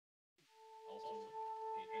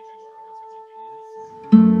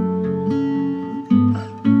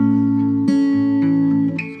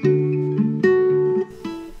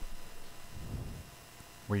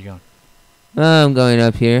I'm going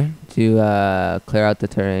up here to clear out the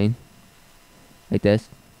terrain. Like this.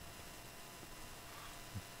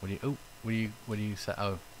 What do you say?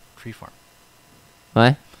 Oh, tree farm.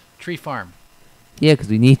 What? Tree farm. Yeah, because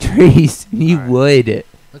we need trees. We need wood.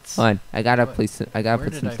 Let's. Hold on, I gotta what- place. I gotta where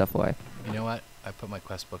put did some I- stuff away. You know what? I put my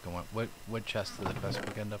quest book in one. What chest did the quest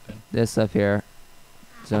book end up in? This up here,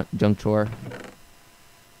 junk drawer.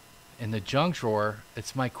 In the junk drawer.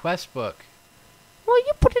 It's my quest book. Well,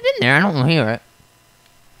 you put it in there. I don't hear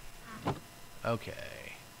it. Okay.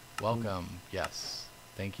 Welcome. Yes.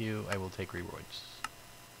 Thank you. I will take rewards.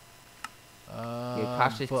 Your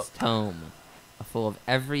cautious Book. tome, full of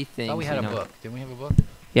everything. Thought we had you a know. book. Didn't we have a book?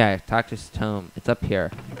 Yeah, cautious tome. It's up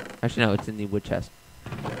here. Actually, no, it's in the wood chest.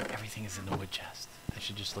 Everything is in the wood chest. I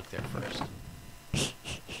should just look there first.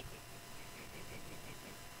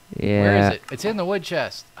 Yeah. Where is it? It's in the wood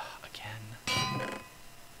chest. Again.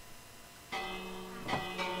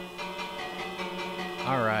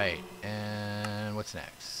 All right. And what's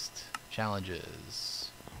next? Challenges.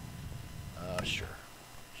 Sure.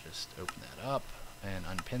 Just open that up and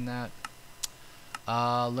unpin that.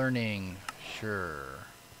 Learning. Sure.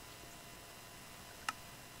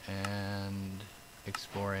 And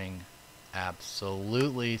exploring.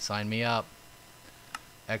 Absolutely. Sign me up.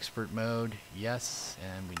 Expert mode. Yes.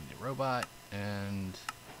 And we need a robot. And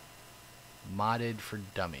modded for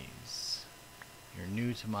dummies. You're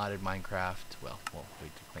new to modded Minecraft. Well, we'll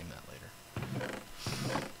wait to claim that later.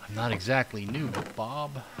 I'm not exactly new,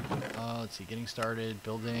 Bob. Let's see. Getting started.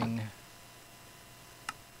 Building.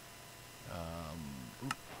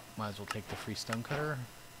 Might as well take the free stone cutter.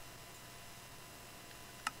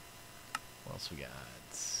 What else we got?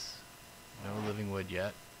 No living wood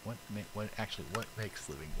yet. What makes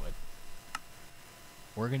living wood?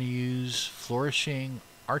 We're gonna use flourishing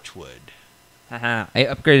archwood. Haha, I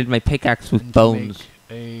upgraded my pickaxe with And to bones. make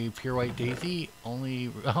a pure white daisy only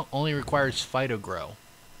requires phytogrow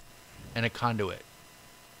and a conduit.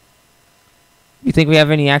 You think we have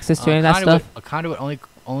any access to any of that stuff? A conduit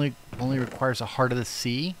only requires a heart of the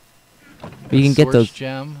sea. You can get source those.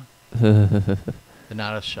 gem. The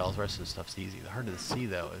Nautilus shells. The rest of the stuff's easy. The heart of the sea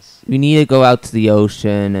though is We need to go out to the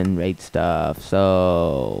ocean and raid stuff.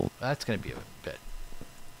 So that's gonna be a bit.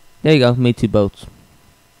 there you go. Made 2 boats.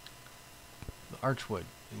 The archwood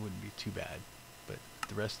it wouldn't be too bad, but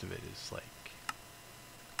the rest of it is like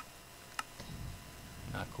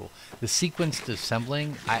not cool. The sequenced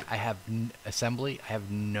assembling, I have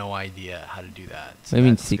no idea how to do that. What do you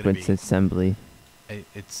mean that's gonna sequence be- assembly?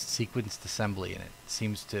 It's sequenced assembly, and it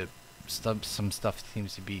seems to some stuff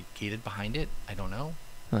seems to be gated behind it. I don't know.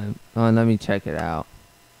 Oh, let me check it out.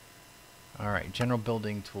 All right, general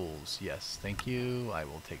building tools. Yes, thank you. I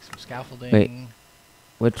will take some scaffolding. Wait.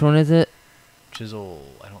 Which one is it? Chisel.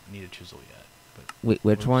 I don't need a chisel yet. But Wait,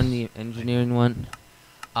 which one? The engineering one?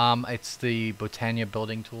 it's the Botania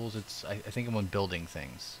building tools. It's I think I'm on building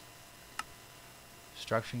things.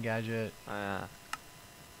 Construction gadget,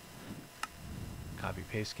 copy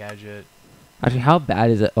paste gadget, Actually, how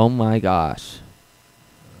bad is it? Oh my gosh.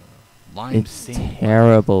 It's limestone.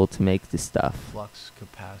 terrible to make this stuff. Flux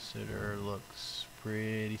capacitor looks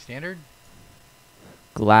pretty standard.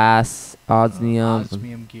 Glass, osmium.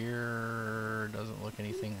 Osmium gear doesn't look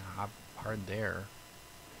anything hard there.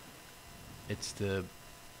 It's the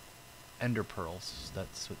ender pearls.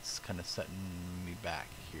 That's what's kind of setting me back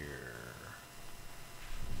here.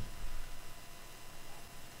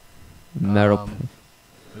 Metal.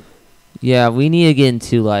 Yeah, we need to get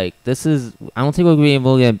into like this is. I don't think we'll be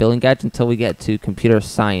able to get a building gadget until we get to computer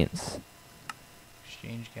science.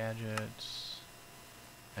 Exchange gadgets,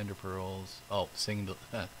 ender pearls. Oh, signalum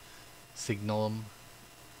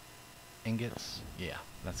ingots. Yeah,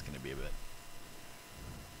 that's gonna be a bit.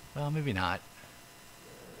 Well, maybe not.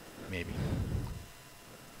 Maybe.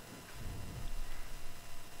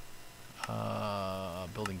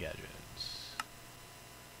 Building gadgets.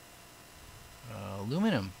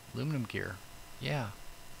 Aluminum gear. Yeah,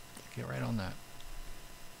 get right on that.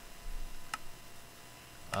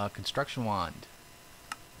 Construction wand.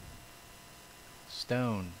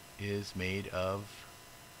 Stone is made of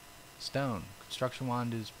stone. Construction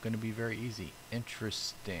wand is going to be very easy.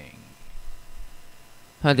 Interesting.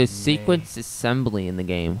 Huh, there's sequence assembly in the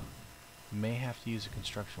game. May have to use a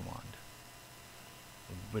construction wand.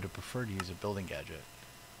 Would have preferred to use a building gadget.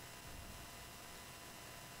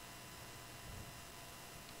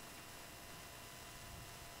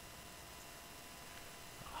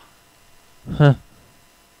 Huh.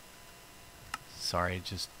 Sorry,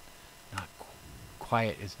 just not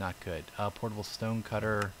quiet is not good. Portable stone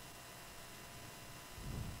cutter.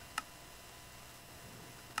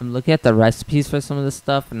 I'm looking at the recipes for some of this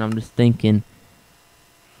stuff, and I'm just thinking,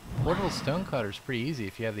 Portable stonecutter's pretty easy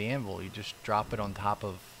if you have the anvil. You just drop it on top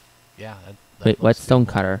of. Yeah. That Wait, what's looks stone doable.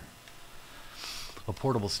 cutter? A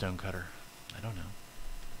portable stonecutter. I don't know.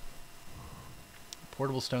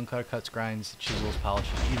 Portable stonecutter cuts, grinds, chisels,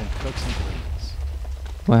 polishes, even cooks and cleans.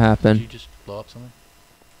 What Did happened? you just blow up something?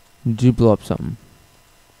 Did you blow up something?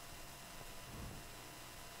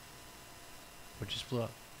 What just blew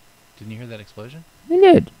up? Didn't you hear that explosion? I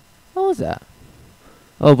did. What was that?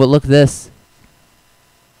 Oh, but look at this.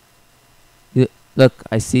 Look,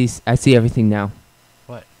 I see everything now.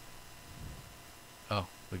 What? Oh,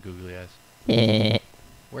 the googly eyes.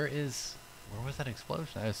 Where was that explosion?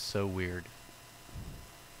 That is so weird.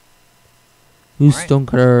 Who's Alright.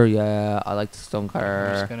 stonecutter? Yeah, I like the I'm stonecutter.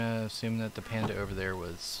 just gonna assume that the panda over there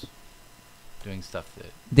was doing stuff that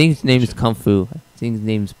I think his name is shouldn't. Kung Fu. I think his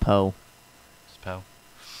name's Po. is Poe.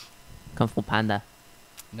 Kung Fu Panda.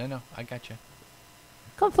 No, I gotcha.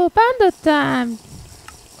 Kung Fu Panda time.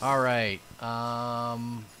 Alright,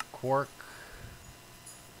 Quark.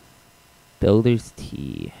 Builder's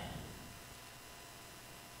Tea.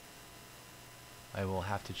 I will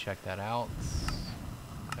have to check that out.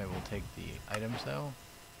 I will take the items though.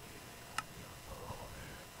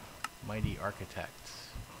 Mighty Architect.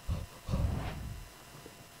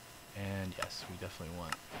 And yes, we definitely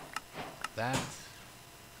want that.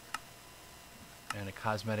 And a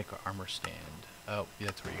cosmetic armor stand. Oh,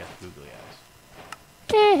 that's where you got the googly eyes.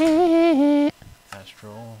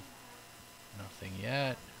 Astral. Nothing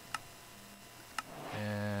yet.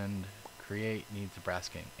 And create needs a brass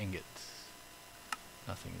ingot.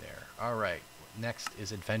 Nothing there. Alright, next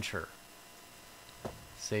is adventure.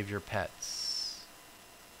 Save your pets.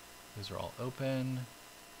 Those are all open.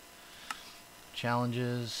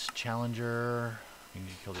 Challenges. Challenger. You need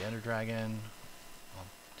to kill the Ender Dragon. I'll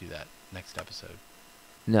do that next episode.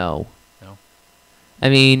 No. No? I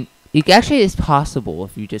mean, actually it's possible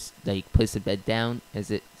if you just like place a bed down as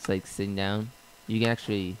it's like sitting down. You can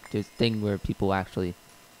actually, there's a thing where people actually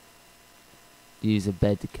use a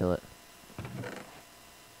bed to kill it.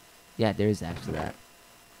 Yeah, there is actually that.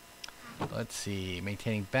 Let's see.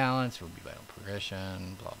 Maintaining balance will be vital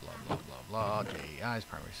progression. Blah, blah, blah, blah, blah. JEI is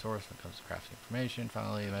primary source when it comes to crafting information.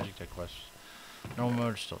 Finally, the Magic Tech Quest normal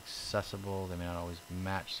mode is still accessible. They may not always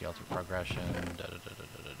match the altered progression.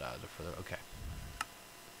 Further. Okay.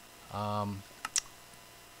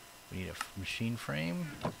 We need a machine frame.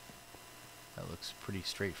 That looks pretty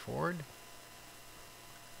straightforward.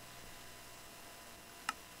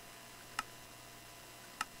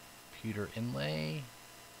 Pewter inlay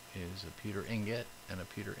is a pewter ingot, and a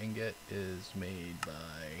pewter ingot is made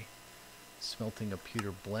by smelting a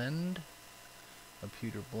pewter blend. A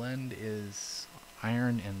pewter blend is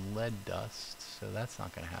iron and lead dust, so that's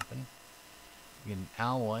not going to happen. You get an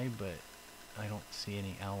alloy, but I don't see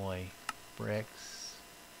any alloy bricks.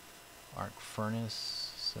 Arc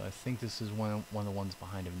furnace, so I think this is one of the ones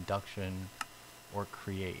behind induction or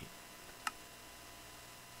create.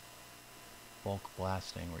 Bulk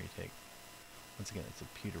blasting, where you take, once again, it's a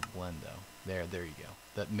pewter blend though. There you go.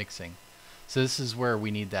 That mixing. So this is where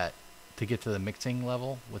we need that to get to the mixing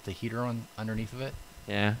level with the heater on underneath of it.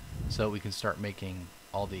 Yeah. So we can start making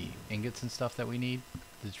all the ingots and stuff that we need.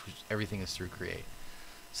 Everything is through create.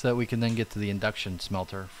 So that we can then get to the induction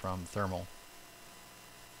smelter from thermal.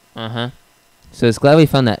 Uh-huh. So it's glad we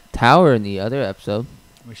found that tower in the other episode.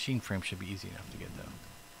 Machine frame should be easy enough to get though.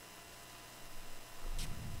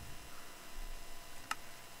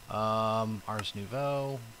 Ars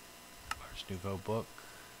Nouveau book.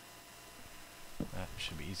 That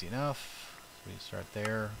should be easy enough. So we start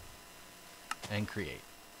there and create.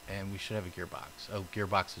 And we should have a gearbox. Oh,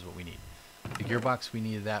 gearbox is what we need. The gearbox we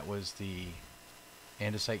needed, that was the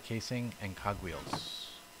andesite casing and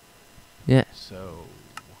cogwheels. Yeah. So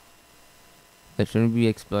I shouldn't be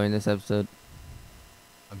exploring this episode.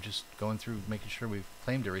 I'm just going through making sure we've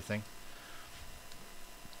claimed everything.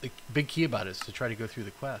 The big key about it is to try to go through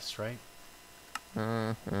the quests, right?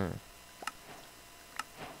 Uh-huh.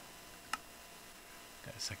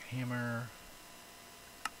 Got a second hammer.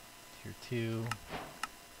 Tier 2.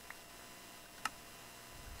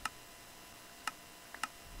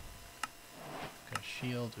 Got a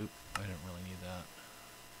shield. Oop, I didn't really need that.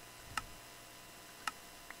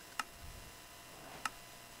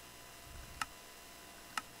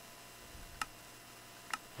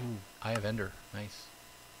 Ooh, Eye of Ender. Nice.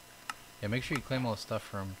 Yeah, make sure you claim all the stuff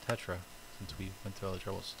from Tetra, since we went through all the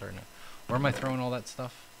trouble starting it. Where am I throwing all that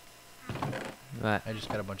stuff? What? I just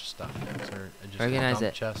got a bunch of stuff. So I just Organize got a dump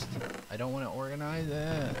it. chest. I don't want to organize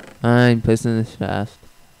it. I'm pissing this fast.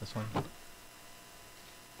 This one.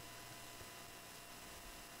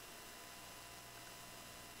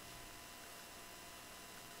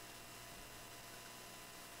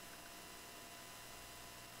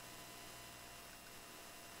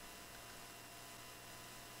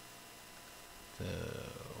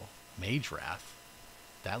 Mage Wrath.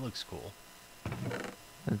 That looks cool.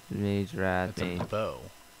 That's Mage Wrath. That's a bow.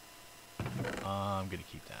 I'm gonna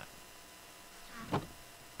keep that.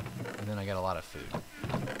 And then I got a lot of food.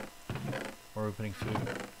 Where are we putting food?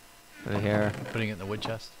 Over here. Putting it in the wood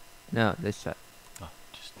chest? No, this chest. Oh,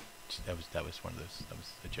 just that was one of those. That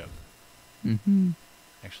was a joke. Mm-hmm.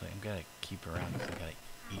 Actually, I'm gonna keep around because I gotta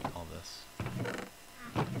eat all this.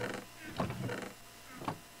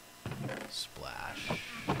 Splash.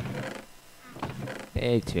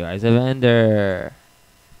 Hey, 2 Eyes of Ender.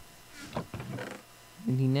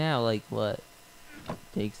 We need now, like, what?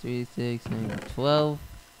 Takes 3, 6, 9, 12.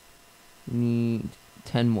 We need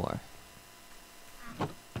 10 more.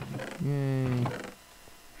 Yay.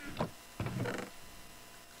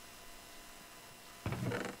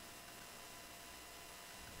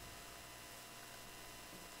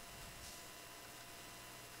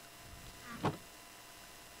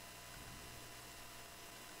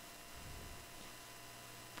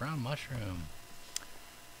 Brown mushroom.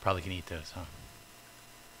 Probably can eat those, huh?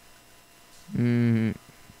 Mm.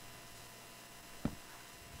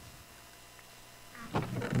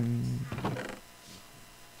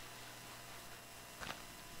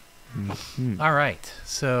 All right.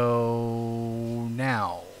 So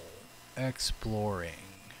now, exploring.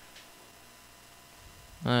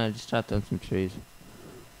 I just chopped down some trees.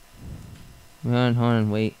 Hold on,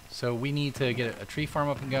 wait. So we need to get a tree farm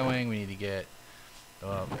up and going. We need to get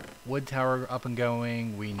wood tower up and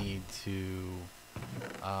going. We need to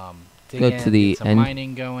dig Go in, to the get some end.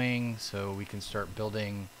 mining going so we can start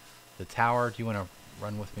building the tower. Do you want to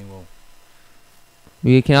run with me?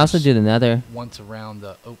 We can also do the nether. Once around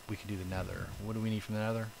the... Oh, we can do the nether. What do we need from the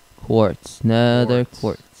nether? Quartz. Nether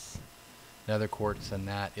quartz. Nether quartz, and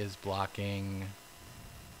that is blocking...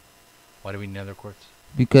 Why do we need nether quartz?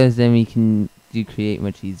 Because then we can do create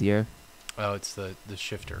much easier. Oh, it's the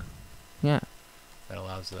shifter. Yeah. That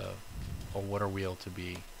allows a water wheel to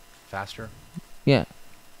be faster. Yeah.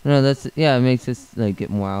 No, that's... Yeah, it makes us, like, get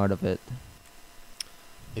more out of it.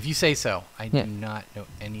 If you say so. I Yeah. do not know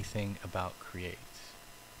anything about create.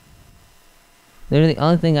 Literally, the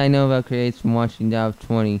only thing I know about creates from watching Dow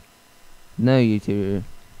 20. No YouTuber.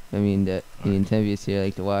 I mean, that the interviews here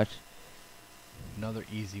like to watch. Another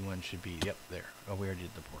easy one should be... Yep, there. Oh, we already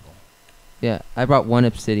did the portal. Yeah, I brought 1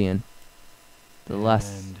 obsidian. The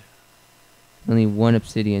last... And Only 1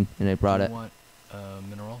 obsidian, and I brought you it. want a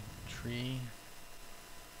mineral tree.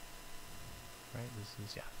 Right, this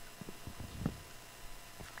is... Yeah.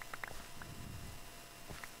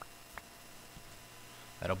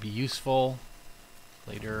 That'll be useful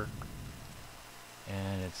later.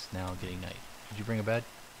 And it's now getting night. Did you bring a bed?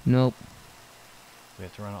 Nope. We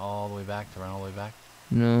have to run all the way back to run all the way back?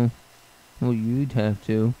 No. Well, you'd have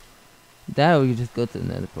to. That or we could just go to the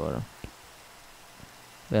nether portal.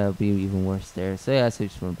 That would be even worse there. So yeah, so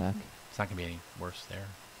just run back. It's not going to be any worse there.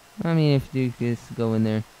 I mean, if you just go in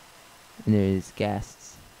there, and there is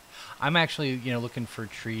ghasts. I'm actually, looking for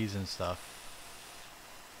trees and stuff.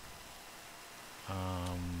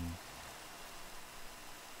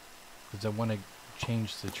 Because I want to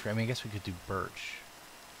change the tree. I mean, I guess we could do birch.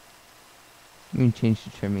 You can change the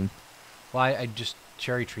trimming. Well, I just...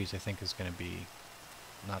 Cherry trees, I think, is going to be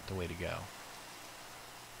not the way to go.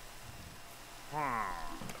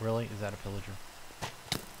 Really? Is that a pillager?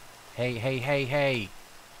 Hey, hey, hey, hey!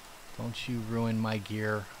 Don't you ruin my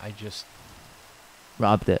gear. I just...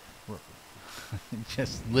 Robbed it.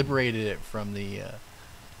 just liberated it from the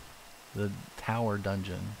tower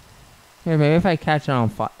dungeon. Here, maybe if I catch it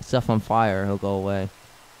on stuff on fire, he'll go away.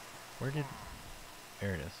 There it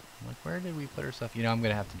is. I'm like, where did we put our stuff? I'm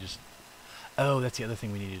gonna have to just... Oh, that's the other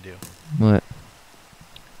thing we need to do. What?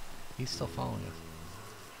 He's still following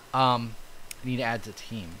us. We need to add to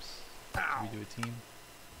teams. Should we do a team?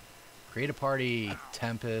 Create a party.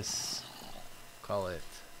 Tempest. Call it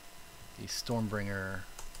the Stormbringer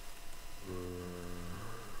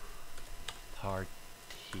Party.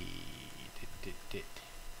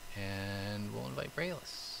 And we'll invite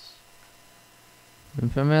Brayleous.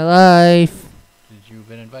 And for my life. Did you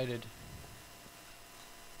been invited?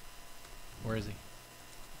 Where is he?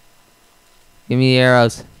 Give me the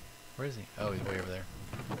arrows. Where is he? Oh, he's way over there.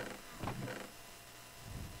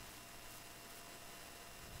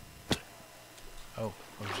 Oh,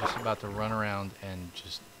 I was just about to run around and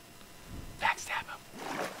just backstab him.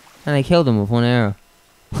 And I killed him with 1 arrow.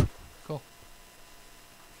 Cool.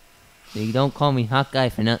 You don't call me hot guy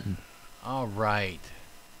for nothing. All right.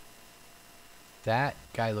 That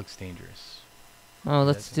guy looks dangerous. Oh,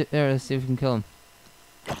 let's see if we can kill him.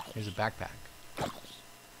 Here's a backpack.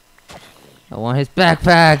 I want his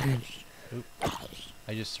backpack. Oop.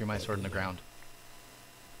 I just threw my sword in the ground.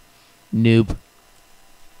 Noob.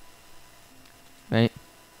 Right?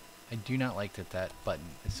 I do not like that that button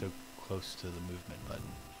is so close to the movement button.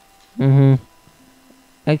 Mm-hmm.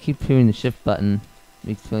 I keep hearing the shift button.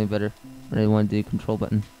 Makes me feel better when I want to do control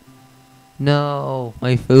button. No,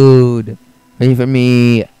 my food. Wait for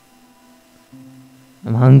me.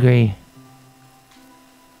 I'm hungry.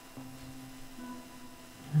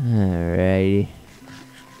 Alrighty.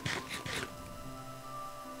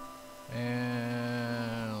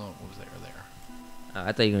 And what was there?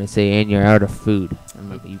 I thought you were gonna say, and you're out of food. I'm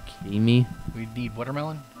like, are you kidding me? We need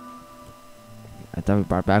watermelon? I thought we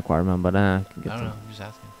brought back watermelon, but I can get I don't some. know. I'm just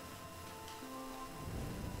asking.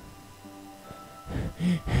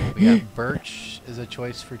 We got birch as a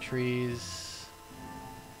choice for trees.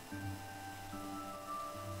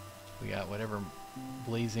 We got whatever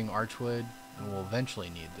blazing archwood, and we'll eventually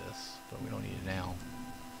need this, but we don't need it now,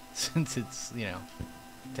 since it's, you know,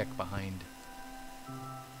 tech behind.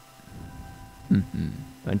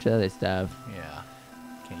 Bunch of other stuff. Yeah,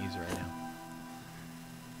 can't use it right now.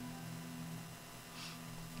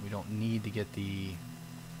 We don't need to get the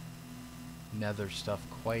nether stuff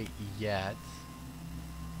quite yet.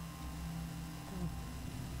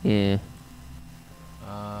 Yeah.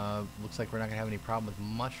 Looks like we're not gonna have any problem with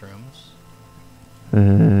mushrooms.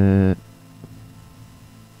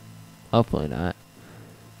 Hopefully not.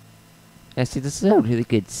 Yeah, see, this is a really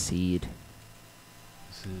good seed.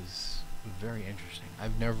 This is very interesting.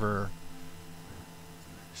 I've never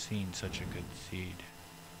seen such a good seed.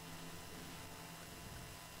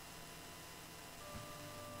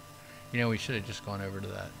 You know, we should have just gone over to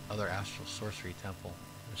that other astral sorcery temple.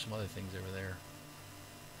 There's some other things over there.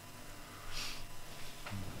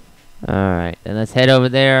 Alright, then let's head over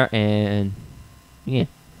there and... yeah.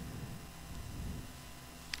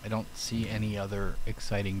 I don't see any other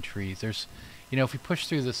exciting trees. There's, you know, if we push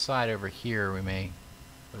through this side over here, we may...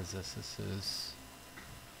 What is this? This is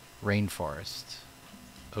rainforest.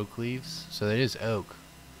 Oak leaves? So that is oak.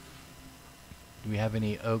 Do we have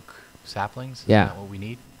any oak saplings? Is Yeah. that what we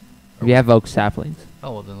need? Or We have oak saplings.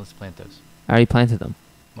 Oh, well then let's plant those. I already planted them.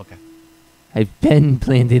 Okay. I've been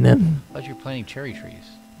planting them. I thought you were planting cherry trees.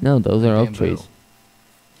 No, those are oak Bamboo. trees.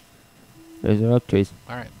 Those are oak trees.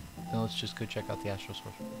 Alright. Then let's just go check out the astral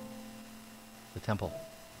source. The temple.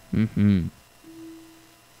 Mm-hmm.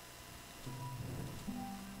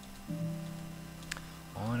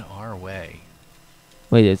 On our way.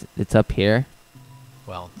 Wait, it's up here?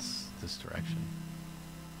 Well, it's this direction.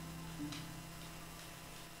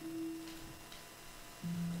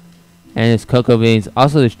 And there's cocoa beans.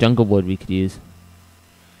 Also, there's jungle wood we could use.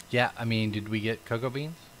 Yeah, I mean, did we get cocoa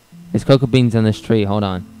beans? There's cocoa beans on this tree. Hold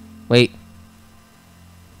on. Wait.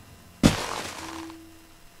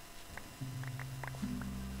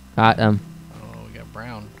 Got them. Oh, we got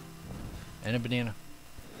brown. And a banana.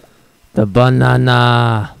 The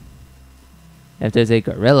banana. If there's a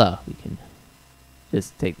gorilla, we can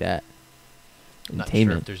just take that. And Not tame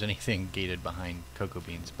sure it. if there's anything gated behind cocoa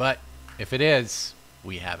beans, but if it is,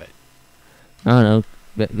 we have it. I don't know.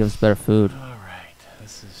 Give us better food. All right,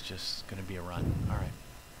 this is just gonna be a run. All right,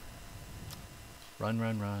 run,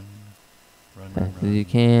 run, run, run, run, As you run,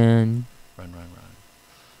 can. run, run, run.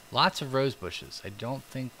 Lots of rose bushes. I don't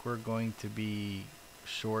think we're going to be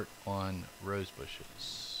short on rose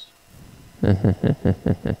bushes.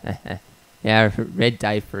 Yeah, red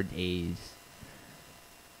dye for days.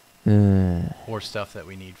 Or stuff that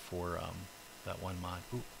we need for that one mod.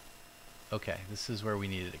 Ooh. Okay, this is where we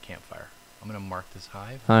needed a campfire. I'm gonna mark this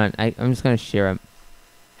hive. Hold on, I'm just gonna share them.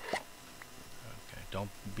 Okay, don't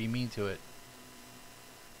be mean to it.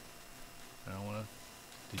 I don't wanna.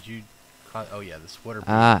 Did you? Oh yeah, this water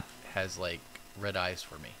bee has like red eyes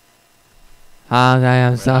for me. Okay,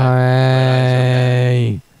 I'm Red sorry.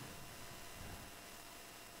 eyes,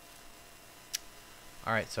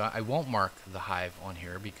 All right, so I won't mark the hive on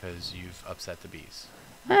here because you've upset the bees.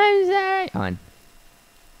 I'm sorry. On.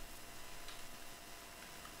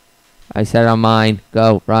 I said on mine.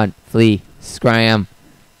 Go, run, flee, scram.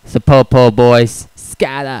 Sapopo boys,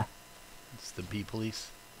 scatter. It's the bee police.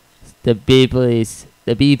 The bee police,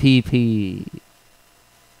 the BPP.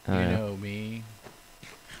 You know me.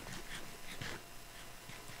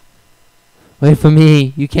 Wait for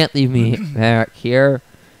me. You can't leave me back here.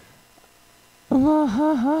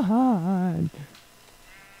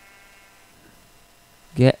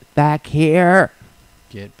 Get back here.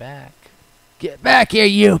 Get back. Get back here,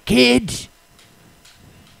 you kids.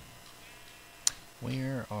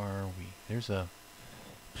 Where are we? There's a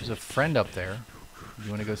friend up there. You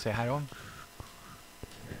want to go say hi to him?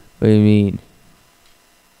 What do you mean?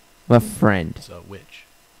 What friend? It's a witch.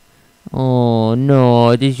 Oh no,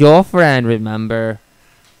 it is your friend, remember?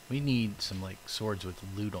 We need some like swords with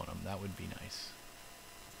loot on them. That would be nice.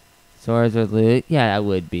 Swords with loot? Yeah, that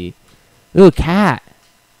would be. Ooh, cat!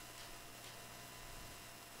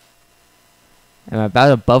 I'm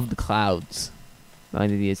about above the clouds. I'm going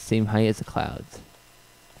to be the same height as the clouds.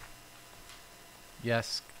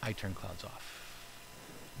 Yes, I turn clouds off.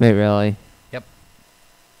 Wait, really? Yep.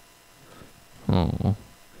 Oh.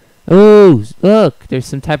 Ooh, look! There's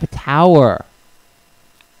some type of tower.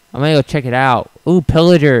 I'm gonna go check it out. Ooh,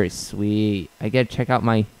 pillagers! Sweet. I gotta check out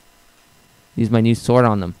use my new sword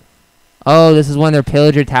on them. Oh, this is one of their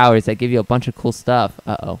pillager towers that give you a bunch of cool stuff.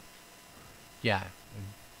 Uh-oh. Yeah,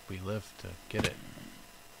 we live to get it.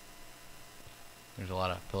 There's a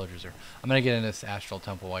lot of pillagers there. I'm gonna get in this astral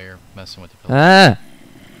temple while you're messing with the pillagers.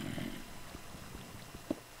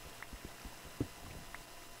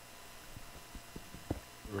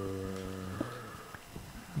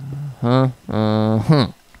 Ah!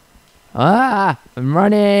 Huh? Ah! I'm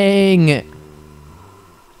running!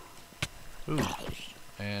 Ooh.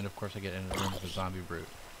 And of course I get into the room with the zombie brute.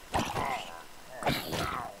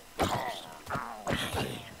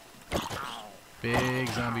 Big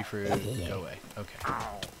zombie fruit. Go away. Okay.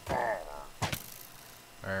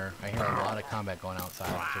 I hear a lot of combat going outside.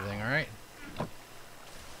 Is everything alright?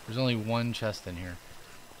 There's only one chest in here.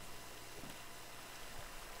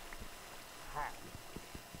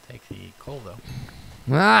 Take the coal though.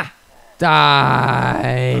 Ah!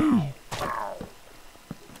 Die! Other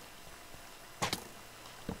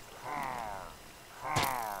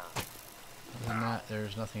than that,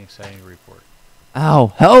 there's nothing exciting to report.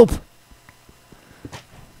 Ow! Help!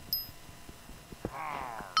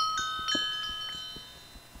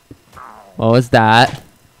 What was that?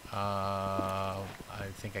 I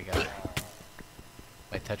think I got it.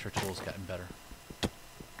 My Tetra tool's gotten better.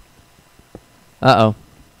 Uh-oh.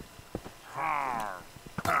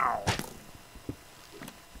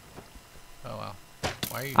 Oh wow.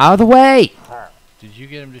 Why are you... Out of the way! Did you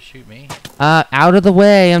get him to shoot me? Out of the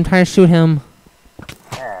way. I'm trying to shoot him.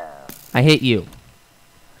 I hit you.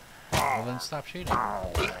 Well then stop shooting.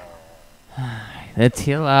 Let's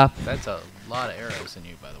heal up. That's a lot of arrows in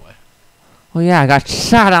you, by the way. Well, yeah, I got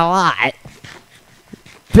shot a lot.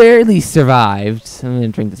 Barely survived. I'm gonna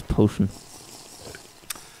drink this potion.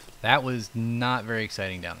 That was not very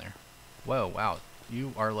exciting down there. Whoa, wow.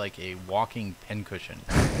 You are like a walking pincushion.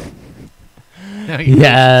 No, you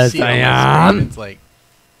Yes, see I it on the screen, am. It's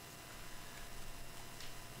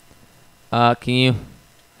like... Can you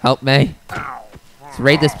help me? Let's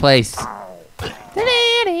raid this place.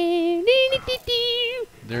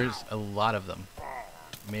 There's a lot of them.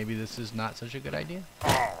 Maybe this is not such a good idea?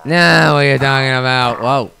 No, what are you talking about?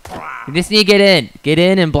 Whoa. You just need to get in. Get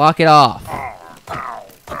in and block it off.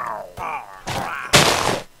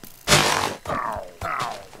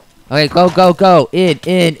 Okay, go, go, go. In.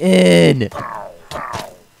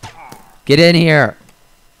 Get in here.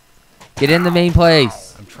 Get in the main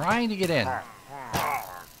place. I'm trying to get in.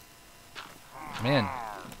 I'm in.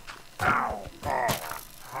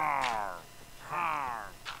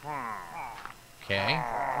 Okay.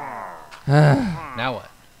 Now what?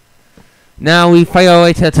 Now we fight our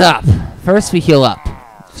way to the top. First we heal up.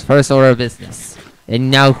 First order of business. And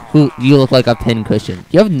now you look like a pincushion.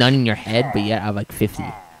 You have none in your head, but yet I have like 50.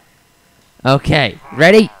 Okay,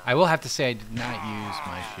 ready? I will have to say I did not use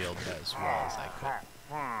my shield as well as I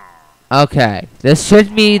could. Okay, this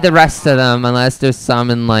should be the rest of them, unless there's some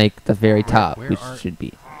in like the very top, which should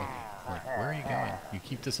be. Okay, where are you going? You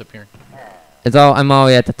keep disappearing. I'm all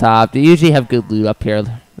the way at the top. They usually have good loot up here.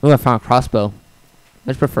 Ooh, I found a crossbow. I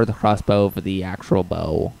just prefer the crossbow over the actual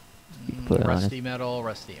bow. Rusty metal,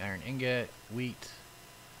 rusty iron ingot, wheat,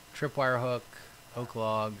 tripwire hook, oak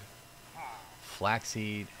log,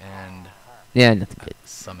 flaxseed, and yeah, nothing good.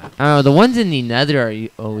 Some I don't know, the ones in the nether are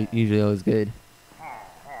usually always good.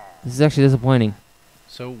 This is actually disappointing.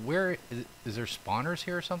 So where is there spawners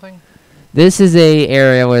here or something? This is a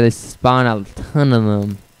area where they spawn a ton of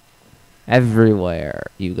them. Everywhere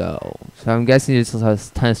you go. So I'm guessing there's a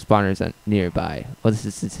ton of spawners nearby. Well, this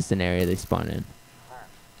is just an area they spawn in.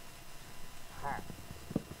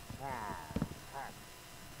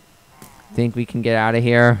 Think we can get out of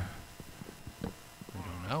here? I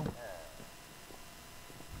don't know.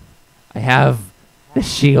 I have the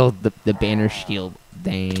shield, the banner shield.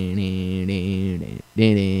 Ow.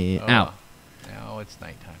 Now it's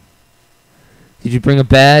nighttime. Did you bring a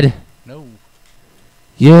bed? No.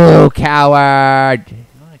 You coward! I'm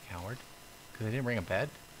not a coward. Because I didn't bring a bed?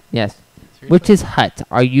 Yes. Seriously? Witch's hut.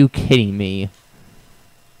 Are you kidding me?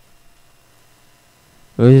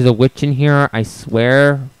 There's a witch in here, I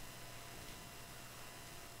swear.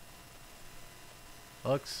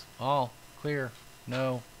 Looks all clear.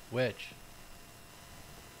 No Which?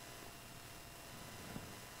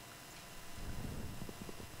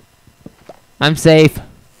 I'm safe.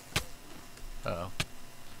 Uh-oh.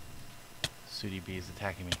 Sooty Bee is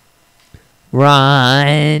attacking me.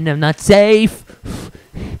 Run! I'm not safe.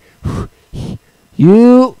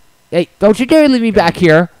 You. Hey, don't you dare leave me back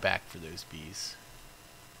here. Back for those bees.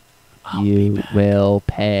 I'll be You back. will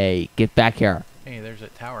pay. Get back here. Hey, there's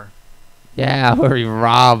that tower. Yeah, we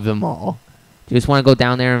robbed them all. Do you just want to go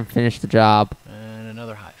down there and finish the job? And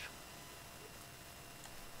another hive.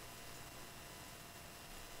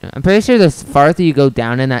 I'm pretty sure the farther you go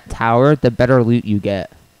down in that tower, the better loot you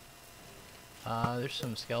get. There's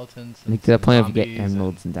some skeletons and Like to the some point of get zombies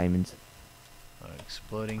emeralds and diamonds. an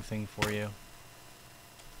exploding thing for you.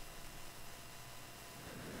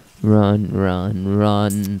 Run, run,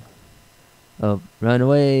 run. Oh, run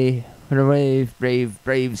away,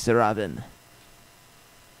 brave Sir Robin.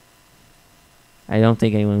 I don't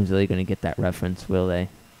think anyone's really going to get that reference, will they?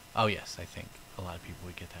 Oh yes, I think a lot of people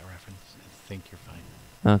would get that reference. I think you're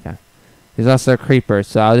fine. Okay. There's also a creeper,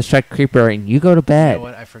 so I'll just check creeper and you go to You bed. know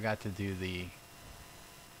what? I forgot to do the...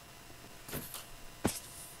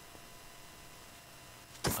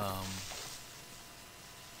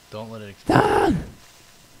 don't let it explode. Ah!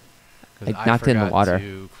 'Cause I knocked it in the forgot water.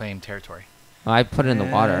 to claim territory. Oh, I put it in the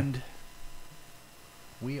water. And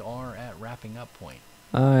we are at wrapping up point.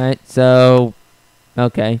 Alright, so...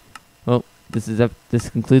 Okay. Well, this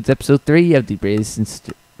concludes episode 3 of the Brayleous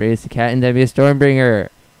the Cat and W Stormbringer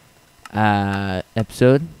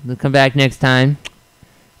episode. We'll come back next time.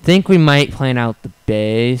 Think we might plan out the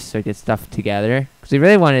base or get stuff together. Because we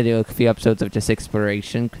really want to do a few episodes of just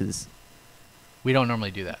exploration, because... We don't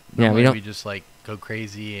normally do that. Yeah, Normally we don't... We just, like, go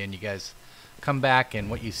crazy and you guys come back and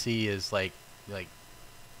what you see is, like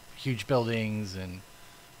huge buildings and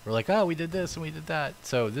we're like, oh, we did this and we did that.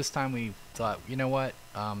 So this time we thought, you know what,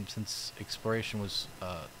 since exploration was,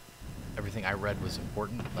 everything I read was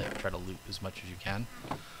important, like try to loot as much as you can.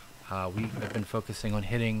 We have been focusing on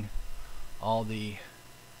hitting all the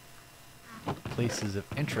places of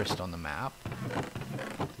interest on the map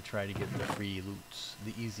to try to get the free loots,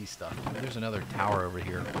 the easy stuff. There's another tower over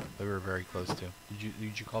here that we were very close to.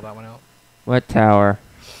 Did you call that one out? What tower?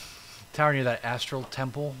 Tower near that astral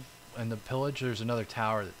temple and the pillage. There's another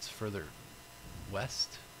tower that's further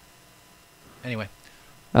west. Anyway.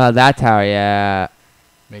 Oh, that tower, yeah.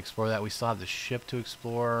 We explore that. We still have the ship to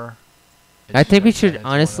explore. I think we It's should one of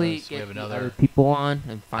honestly those. We get have the other another people on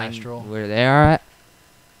and find astral. where they are at.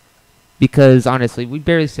 Because honestly, we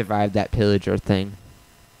barely survived that pillager thing.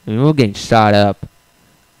 I mean, we're getting shot up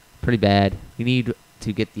pretty bad. We need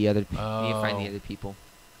to get the other. We need to find the other people.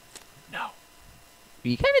 No.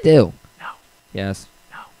 You kind of do. No. Yes.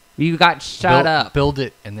 No. We got shot up. Build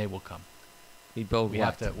it, and they will come. We build We what?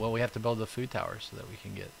 have to. Well, we have to build a food tower so that we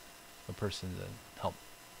can get a person to help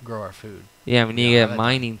grow our food. Yeah, we need to Yeah, get a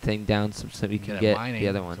mining thing down so we can get the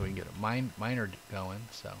other one. So we can get a miner going.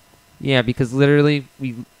 So. Yeah, because literally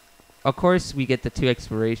of course we get the two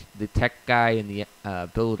exploration, the tech guy and the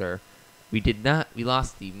builder. We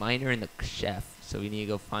lost the miner and the chef. So we need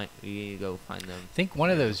to go find them. I think one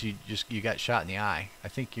of those you got shot in the eye. I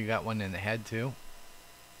think you got one in the head too.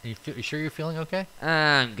 You sure you're feeling okay?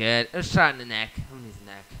 I'm good. I was shot in the neck. On his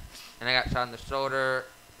neck. And I got shot in the shoulder,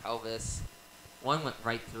 pelvis. One went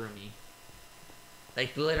right through me.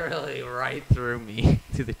 Like literally right through me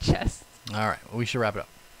to the chest. All right. Well, we should wrap it up.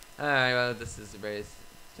 Alright, well, this is the Brayleous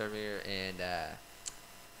Surveyor and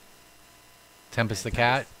Tempest and the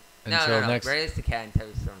cat. Until no. next. Brayleous the Cat and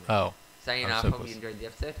Tempest Surveyor. Oh. Signing I'm off. so Hope close. you enjoyed the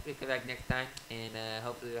episode. We'll come back next time, and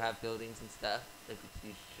hopefully we'll have buildings and stuff like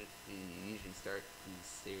we usually start these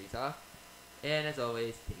series off. And as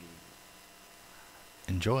always, take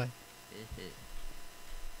it Enjoy. easy.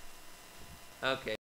 Okay.